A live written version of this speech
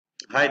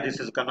Hi, this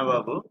is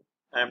Kannababu.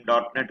 I am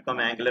 .NET come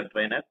Angular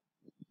trainer.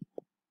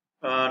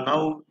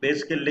 Now,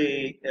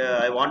 basically,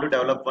 I want to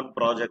develop one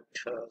project,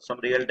 some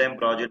real-time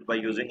project by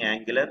using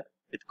Angular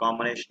with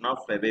combination of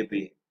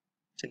WebAPI,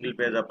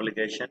 single-page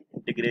application,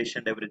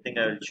 integration, everything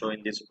I will show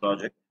in this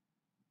project.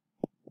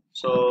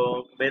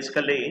 So,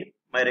 basically,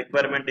 my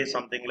requirement is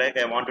something like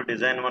I want to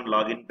design one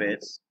login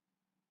page.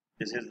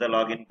 This is the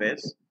login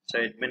page. So,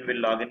 admin will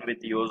log in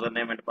with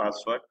username and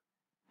password.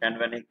 And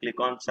when he click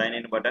on sign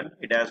in button,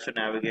 it has to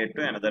navigate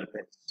to another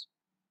page.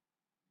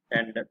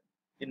 And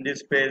in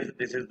this page,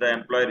 this is the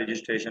employee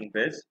registration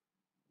page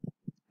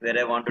where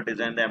I want to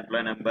design the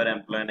employee number,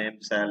 employee name,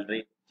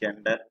 salary,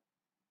 gender,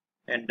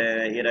 and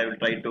here I will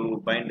try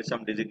to bind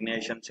some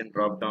designations in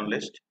drop down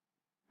list.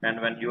 And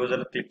when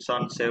user clicks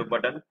on save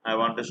button, I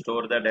want to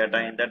store the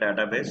data in the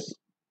database,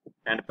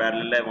 and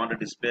parallel I want to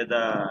display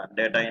the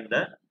data in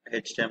the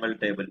HTML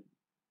table.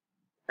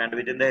 And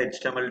within the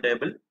HTML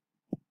table,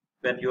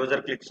 when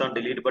user clicks on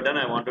delete button,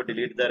 I want to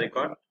delete the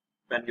record.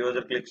 When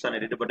user clicks on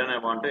edit button, I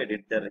want to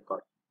edit the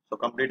record. So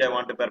complete, I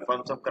want to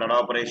perform some CRUD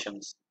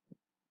operations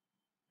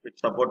with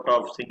support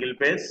of single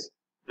page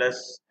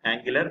plus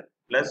Angular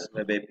plus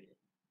WebAPI.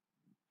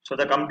 So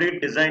the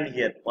complete design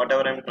here,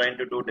 whatever I'm trying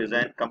to do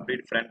design,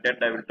 complete front end,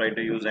 I will try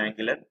to use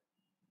Angular,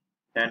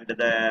 and the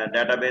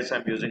database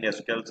I'm using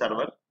SQL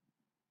Server,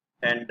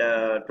 and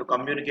to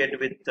communicate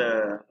with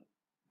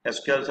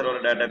SQL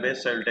Server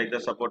database, I will take the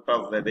support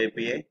of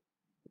WebAPI,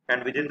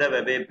 and within the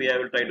WebAPI, I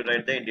will try to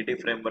write the entity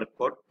framework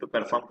code to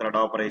perform CRUD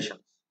operations.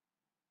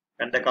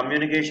 And the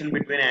communication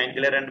between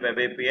Angular and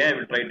WebAPI, I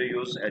will try to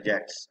use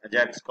Ajax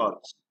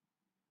calls.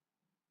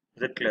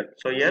 Is it clear?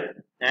 So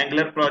here,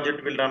 Angular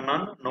project will run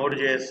on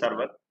Node.js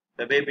server.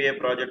 WebAPI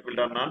project will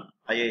run on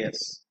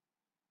IIS.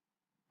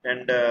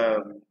 And uh,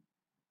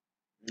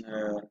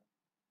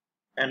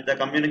 and the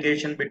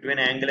communication between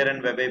Angular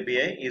and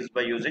WebAPI is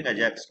by using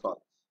Ajax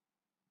calls.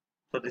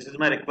 So this is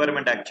my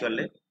requirement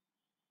actually.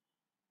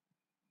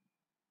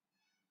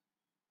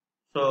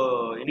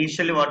 So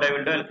initially what I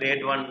will do, I'll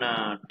create one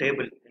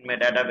table in my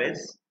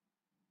database.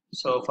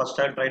 So first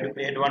I'll try to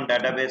create one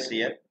database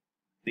here.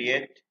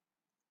 Create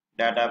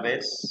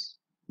database.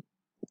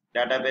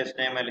 Database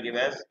name I'll give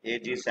as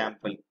AG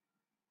sample.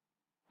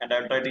 And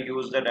I'll try to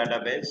use the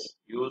database,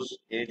 use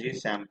AG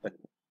sample.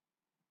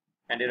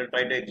 And it will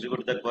try to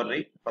execute the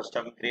query. First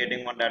I'm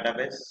creating one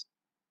database,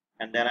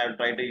 and then I will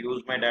try to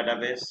use my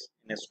database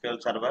in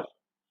SQL Server,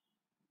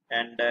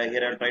 and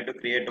here I'll try to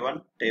create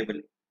one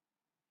table.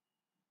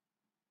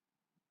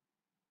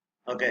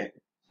 Okay,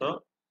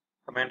 so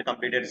command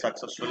completed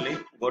successfully.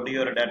 Go to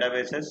your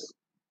databases.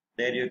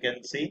 There you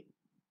can see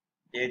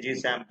AG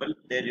sample.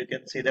 There you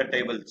can see the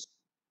tables.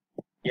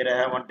 Here I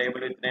have one table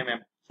with name.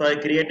 So I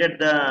created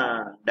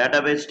the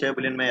database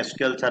table in my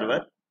SQL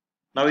Server.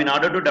 Now in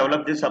order to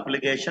develop this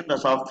application, the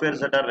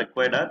softwares that are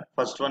required are,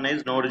 first one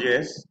is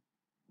Node.js,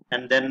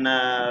 and then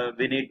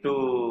we need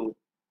to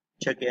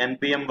check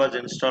npm was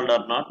installed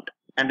or not,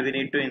 and we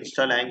need to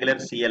install Angular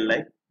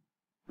CLI,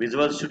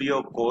 Visual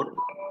Studio Code,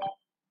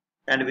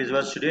 and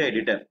Visual Studio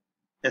Editor,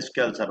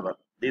 SQL Server.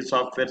 These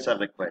softwares are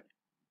required.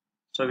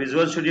 So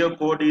Visual Studio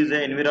Code is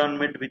an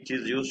environment which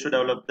is used to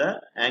develop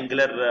the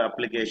Angular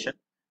application.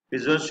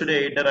 Visual Studio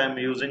Editor I am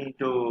using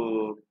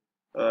to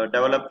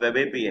develop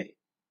WebAPI.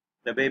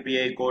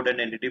 WebAPI code and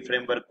entity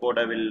framework code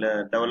I will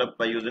develop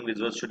by using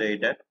Visual Studio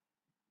Editor.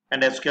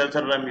 And SQL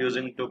Server I am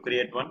using to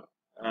create one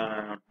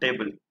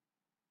table.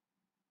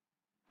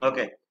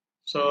 Okay.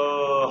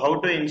 So how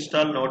to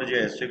install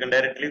Node.js? You can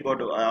directly go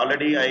to,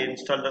 already I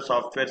installed the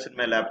softwares in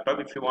my laptop.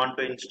 If you want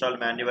to install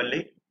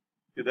manually,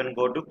 you can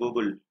go to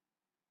Google,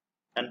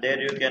 and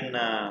there you can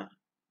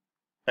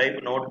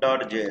type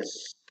node.js.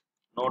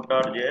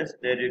 Node.js,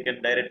 there you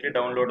can directly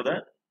download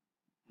the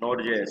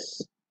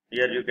Node.js.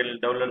 Here you can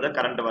download the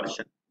current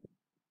version.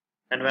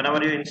 And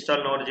whenever you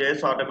install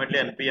Node.js, automatically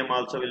npm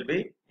also will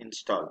be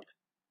installed.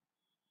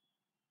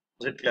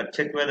 Is it clear?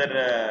 Check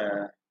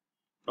whether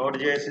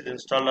Node.js is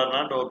installed or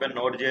not. Open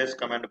Node.js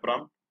command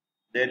prompt.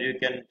 There you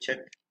can check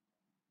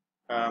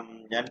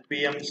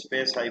npm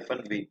space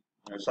 -v.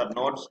 Sorry,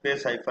 node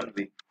space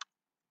 -v.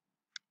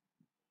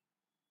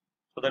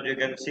 So that you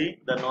can see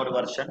the node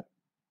version,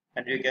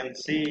 and you can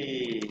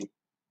see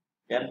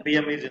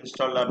npm is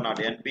installed or not.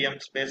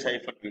 Npm space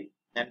 -v.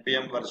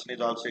 npm version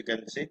is also you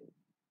can see,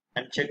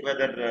 and check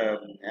whether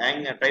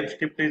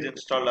TypeScript is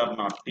installed or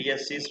not.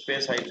 tsc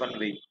space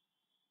 -v.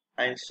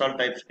 I installed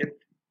TypeScript.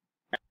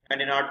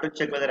 And in order to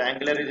check whether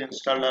Angular is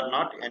installed or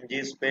not,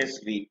 ng space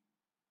v.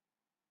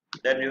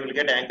 Then you will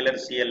get Angular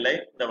CLI,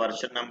 the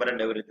version number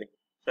and everything.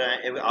 So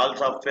all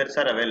softwares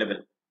are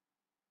available.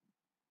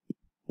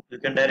 You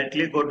can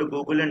directly go to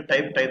Google and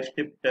type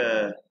TypeScript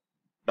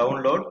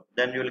download.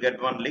 Then you will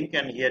get one link,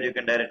 and here you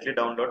can directly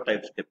download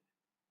TypeScript.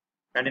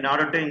 And in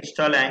order to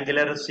install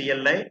Angular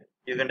CLI,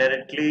 you can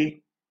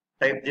directly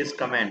type this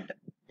command: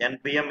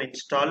 npm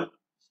install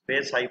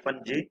space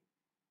 -g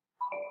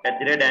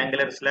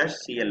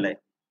 @angular/CLI.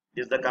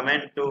 This is the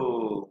command to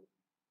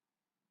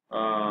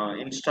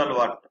install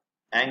what?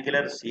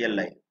 Angular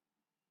CLI.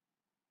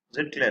 Is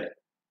it clear?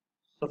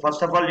 So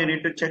first of all, you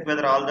need to check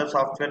whether all the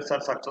softwares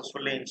are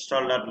successfully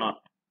installed or not.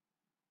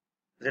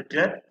 Is it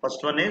clear?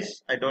 First one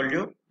is, I told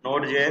you,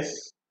 Node.js.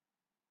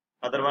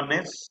 Other one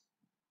is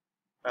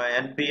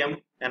NPM.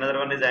 Another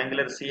one is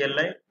Angular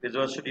CLI,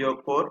 Visual Studio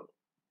Core,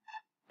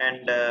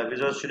 and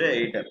Visual Studio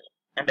Editor,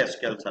 and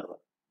SQL Server.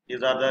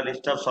 These are the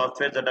list of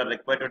softwares that are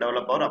required to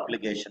develop our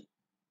application.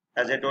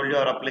 As I told you,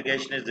 our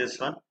application is this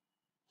one.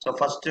 So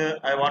first,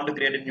 I want to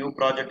create a new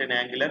project in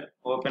Angular.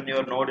 Open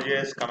your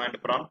Node.js command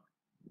prompt,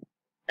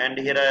 and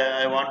here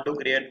I want to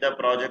create the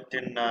project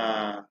in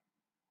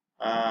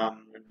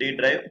D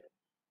drive,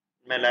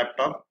 my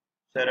laptop.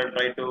 So I'll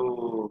try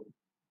to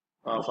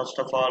first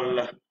of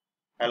all,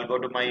 I'll go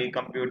to my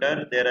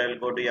computer. There I'll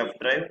go to F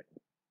drive,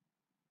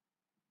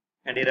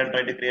 and here I'll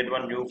try to create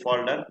one new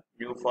folder.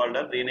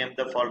 Rename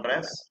the folder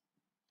as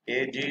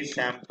AG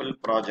sample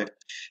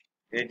project.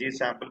 AG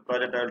sample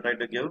project I'll try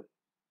to give,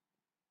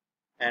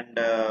 and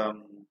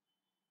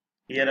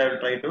here I will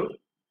try to.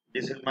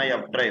 This is my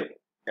F drive.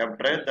 F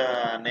drive.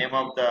 The name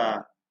of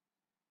the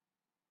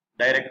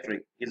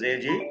directory is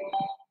AG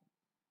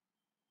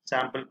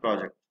sample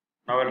project.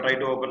 Now I'll try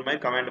to open my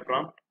command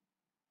prompt,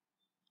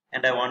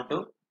 and I want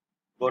to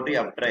go to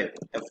F drive.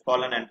 F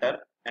colon enter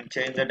and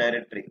change the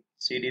directory.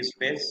 CD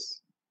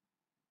space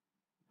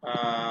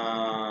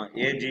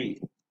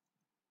AG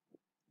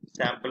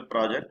sample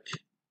project,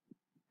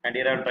 and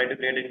here I'll try to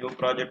create a new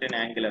project in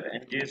Angular.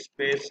 ng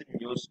space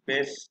new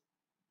space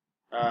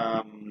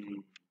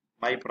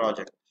my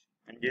project.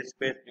 ng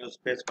space new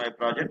space my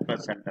project.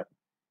 Press enter.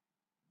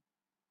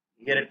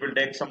 Here it will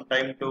take some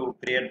time to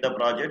create the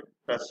project.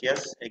 Press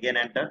yes, again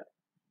enter.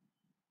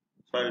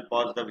 So I will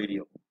pause the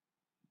video.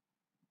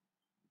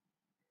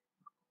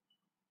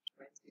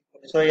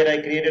 So here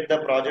I created the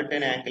project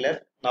in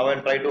Angular. Now I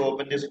will try to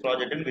open this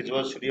project in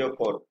Visual Studio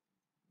Code.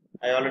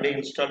 I already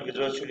installed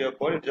Visual Studio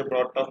Code. It's a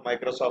product of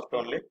Microsoft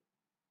only.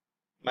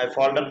 My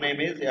folder name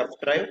is F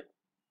drive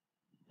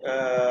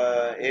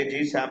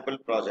AG sample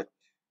project.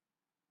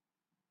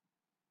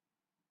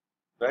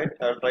 Right?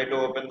 I will try to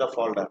open the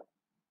folder.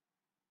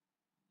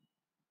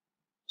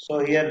 So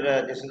here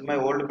this is my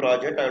old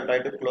project. I will try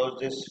to close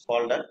this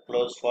folder,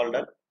 close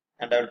folder,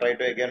 and I will try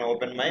to again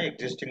open my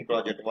existing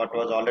project, what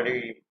was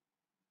already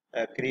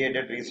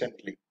created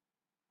recently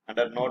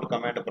under node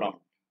command prompt.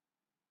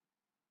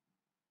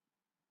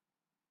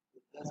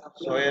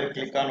 So here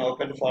click on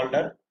open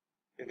folder.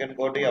 You can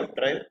go to F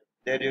drive.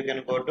 There you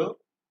can go to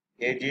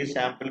AG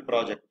sample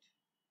project.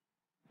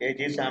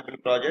 AG sample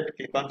project.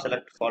 Click on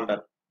select folder.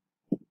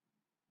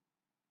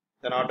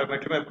 Then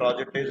automatically my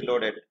project is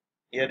loaded.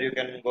 Here you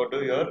can go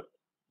to your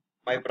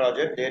my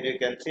project. There you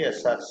can see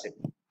SRC.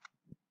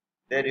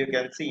 There you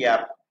can see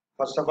app.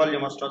 First of all, you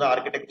must know the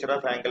architecture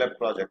of Angular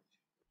project.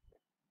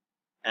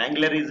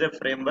 Angular is a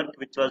framework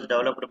which was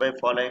developed by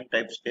following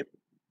TypeScript,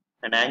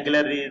 and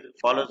Angular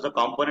follows the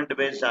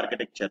component-based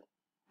architecture.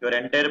 Your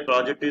entire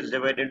project is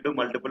divided into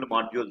multiple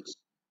modules,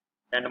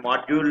 and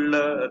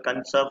module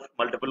consists of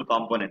multiple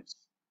components.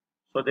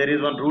 So there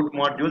is one root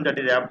module, that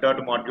is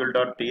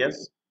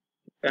app.module.ts,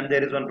 and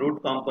there is one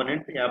root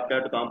component,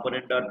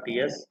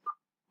 app.component.ts,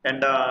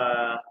 and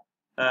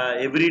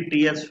every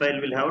TS file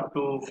will have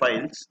two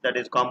files, that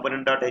is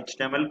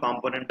component.html,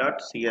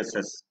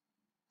 component.css.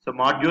 So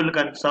module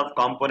consists of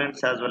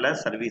components as well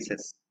as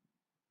services.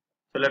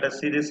 So let us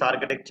see this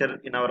architecture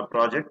in our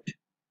project.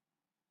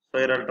 So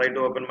here I'll try to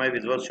open my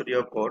Visual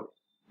Studio Code.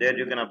 There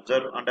you can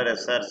observe under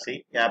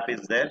SRC, app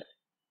is there.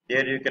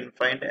 There you can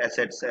find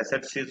assets.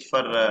 Assets is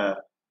for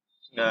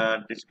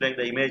displaying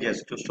the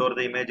images. To store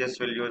the images,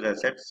 we'll use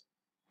assets.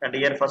 And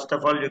here first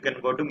of all you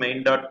can go to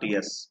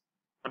main.ts.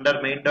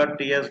 Under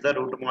main.ts the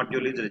root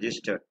module is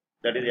registered.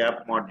 That is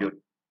app module.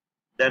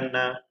 Then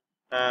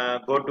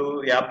go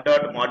to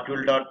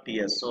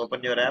app.module.ts. So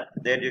open your app.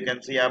 There you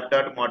can see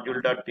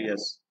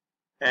app.module.ts.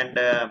 And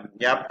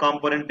app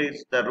component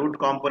is the root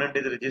component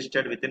is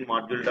registered within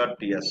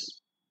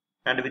module.ts.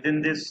 And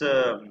within this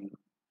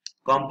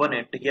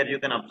component, here you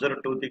can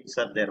observe two things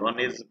are there. One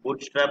is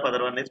bootstrap,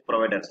 other one is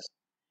providers.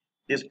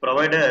 These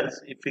providers,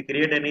 if we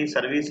create any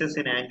services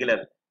in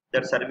Angular,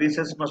 that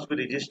services must be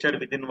registered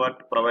within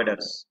what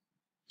providers.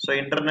 So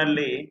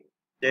internally,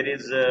 there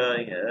is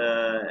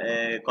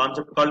a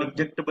concept called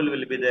injectable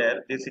will be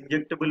there. This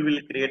injectable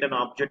will create an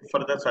object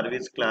for the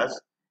service class,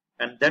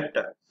 and that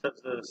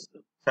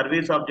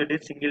service object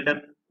is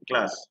singleton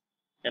class,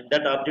 and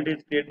that object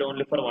is created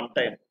only for one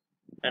time,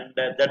 and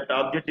that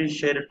object is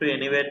shared to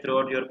anywhere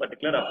throughout your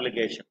particular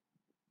application.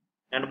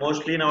 And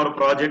mostly in our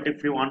project,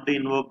 if you want to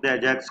invoke the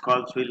Ajax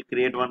calls, we'll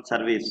create one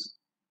service,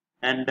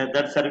 and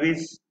that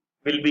service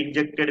will be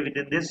injected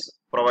within this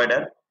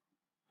provider.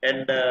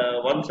 And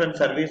once a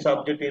service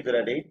object is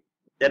ready,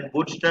 then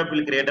Bootstrap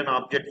will create an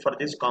object for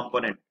this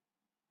component.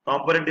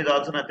 Component is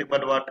also nothing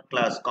but what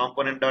class,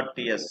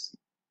 component.ts.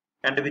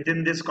 And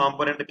within this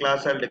component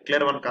class, I will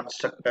declare one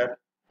constructor,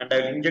 and I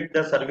will inject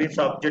the service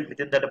object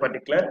within that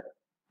particular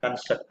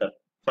constructor.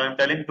 So I am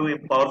telling two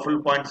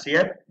powerful points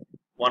here.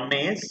 One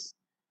is,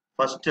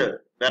 first,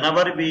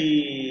 whenever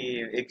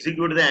we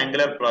execute the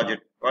Angular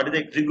project, what is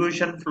the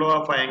execution flow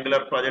of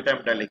Angular project I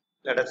am telling.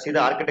 Let us see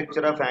the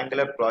architecture of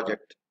Angular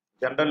project.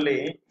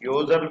 Generally,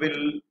 user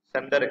will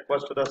send the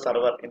request to the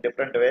server in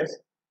different ways.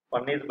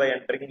 One is by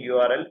entering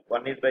URL,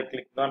 one is by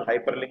clicking on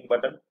hyperlink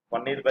button,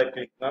 one is by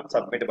clicking on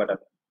submit button.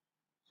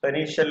 So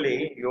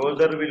initially,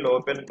 user will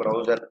open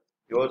browser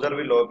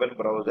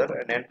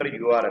and enter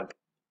URL.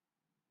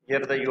 Here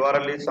the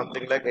URL is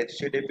something like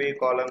http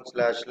colon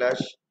slash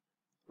slash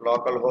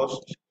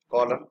localhost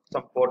colon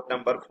some port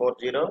number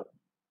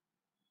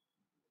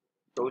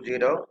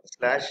 4020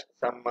 slash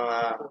some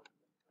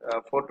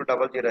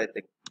 4200, I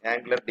think.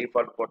 Angular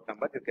default port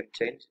number you can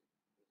change,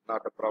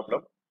 not a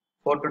problem.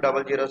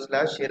 4200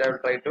 slash, here I will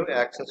try to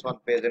access one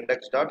page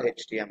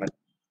index.html.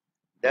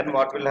 Then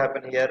what will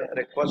happen here?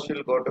 Request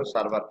will go to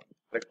server.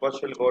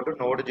 Request will go to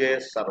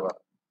Node.js server.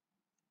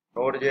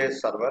 Node.js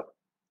server,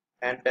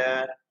 and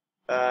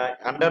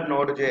under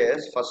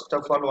Node.js, first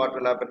of all, what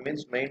will happen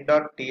means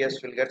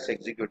main.ts will get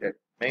executed.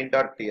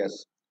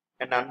 Main.ts,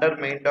 and under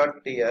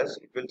main.ts,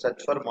 it will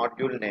search for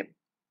module name,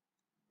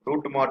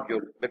 root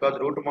module, because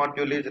root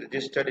module is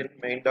registered in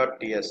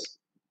main.ts,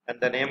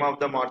 and the name of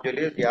the module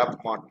is yap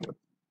module,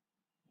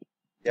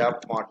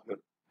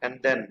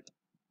 and then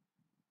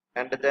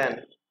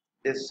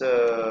this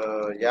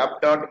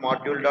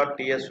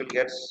yap.module.ts will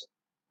get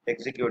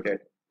executed.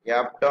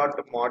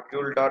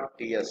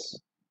 Yap.module.ts,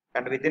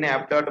 and within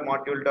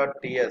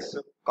app.module.ts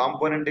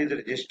component is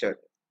registered.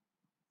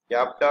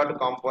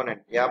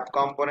 Yap.component, yap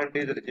component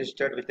is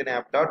registered within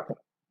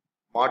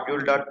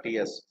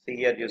app.module.ts. See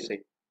here, you see,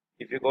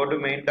 if you go to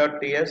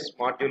main.ts,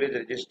 module is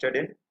registered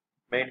in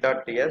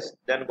main.ts,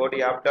 then go to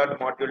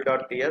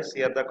yap.module.ts.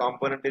 Here the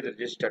component is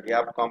registered,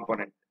 yap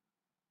component,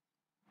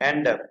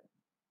 and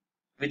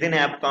within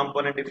app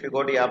component, if you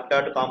go to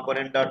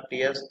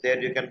app.component.ts, there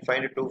you can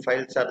find two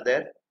files are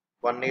there.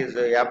 One is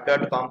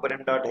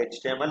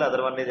app.component.html,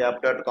 other one is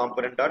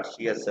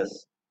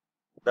app.component.css.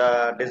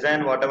 The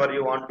design, whatever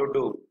you want to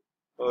do,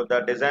 so the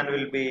design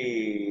will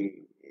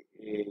be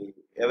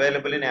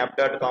available in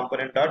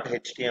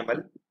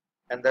app.component.html,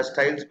 and the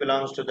styles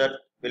belongs to that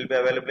will be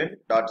available in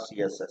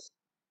 .css.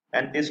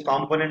 And this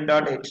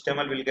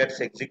component.html will get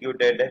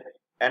executed,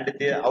 and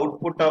the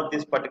output of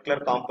this particular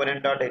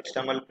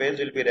component.html page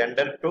will be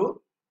rendered to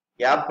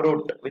app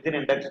root within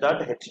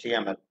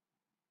index.html.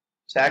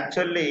 So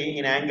actually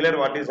in Angular,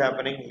 what is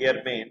happening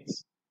here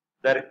means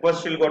the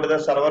request will go to the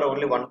server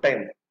only one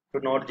time,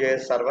 to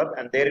Node.js server,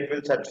 and there it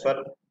will search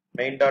for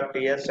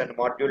main.ts and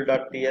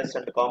module.ts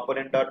and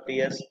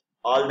component.ts.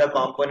 All the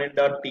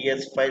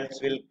component.ts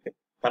files will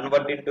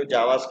convert into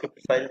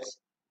JavaScript files,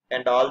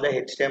 and all the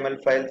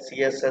HTML files,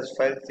 CSS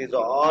files, these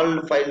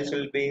all files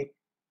will be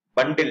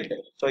bundled.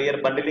 So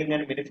here bundling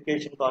and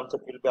minification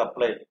concept will be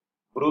applied,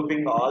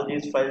 grouping all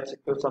these files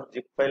into some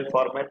zip file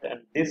format,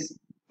 and this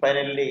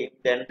finally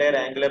the entire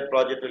Angular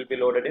project will be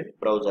loaded in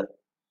browser.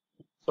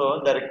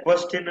 So the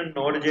request in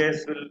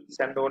Node.js will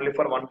send only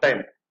for one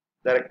time.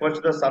 The request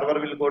to the server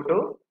will go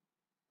to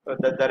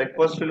the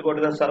request will go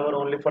to the server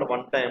only for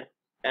one time,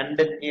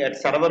 and at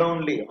server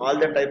only all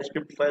the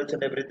TypeScript files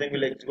and everything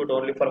will execute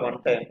only for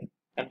one time,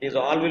 and these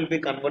all will be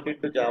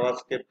converted to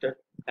JavaScript.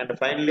 And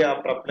finally,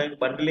 after applying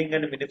bundling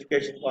and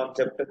minification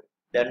concept,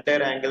 the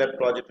entire Angular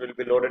project will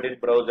be loaded in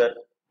browser,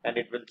 and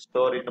it will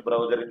store in the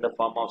browser in the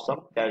form of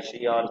some cache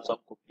or some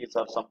cookies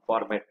or some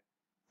format.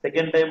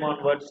 Second time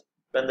onwards,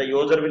 when the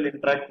user will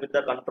interact with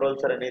the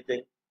controls or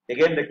anything,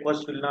 again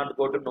request will not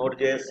go to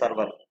Node.js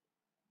server.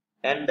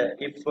 And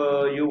if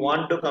you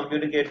want to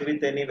communicate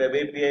with any web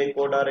API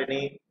code or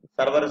any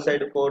server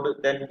side code,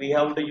 then we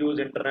have to use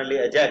internally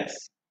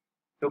Ajax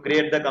to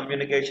create the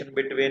communication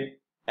between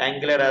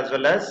Angular as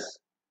well as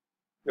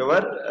your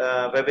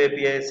web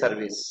API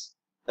service.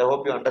 I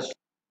hope you understood.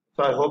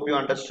 So I hope you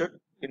understood.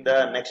 In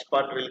the next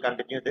part, we will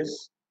continue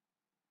this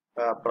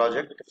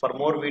project. For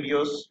more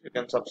videos, you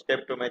can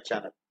subscribe to my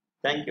channel.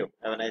 Thank you.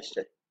 Have a nice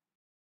day.